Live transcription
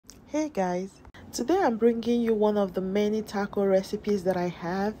Hey guys, today I'm bringing you one of the many taco recipes that I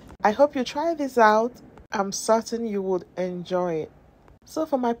have. I hope you try this out. I'm certain you would enjoy it. So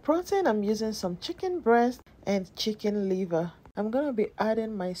for my protein, I'm using some chicken breast and chicken liver. I'm gonna be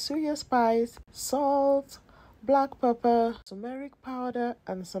adding my Suya spice, salt, black pepper, turmeric powder,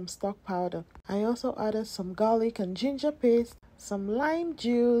 and some stock powder. I also added some garlic and ginger paste, some lime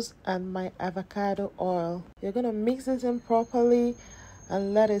juice, and my avocado oil. You're gonna mix this in properly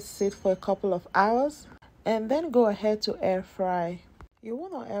and let it sit for a couple of hours, and then go ahead to air fry. You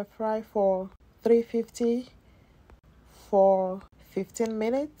want to air fry for 350 for 15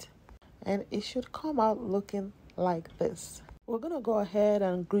 minutes, and it should come out looking like this. We're gonna go ahead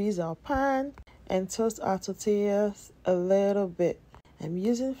and grease our pan and toast our tortillas a little bit. I'm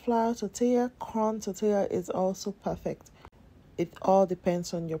using flour tortilla. Corn tortilla is also perfect. It all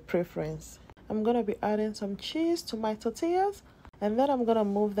depends on your preference. I'm gonna be adding some cheese to my tortillas, and then I'm gonna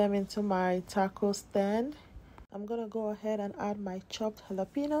move them into my taco stand. I'm gonna go ahead and add my chopped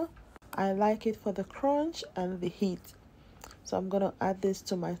jalapeno. I like it for the crunch and the heat. So I'm gonna add this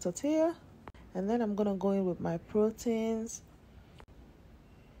to my tortilla, and then I'm gonna go in with my proteins.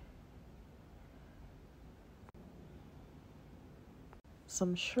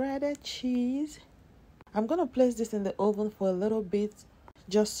 Some shredded cheese. I'm gonna place this in the oven for a little bit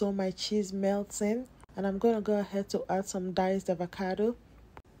just so my cheese melts in. And I'm gonna go ahead to add some diced avocado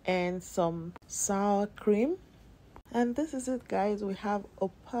and some sour cream. And this is it, guys. We have a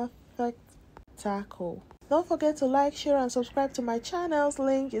perfect taco. Don't forget to like, share, and subscribe to my channels.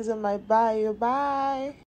 Link is in my bio. Bye.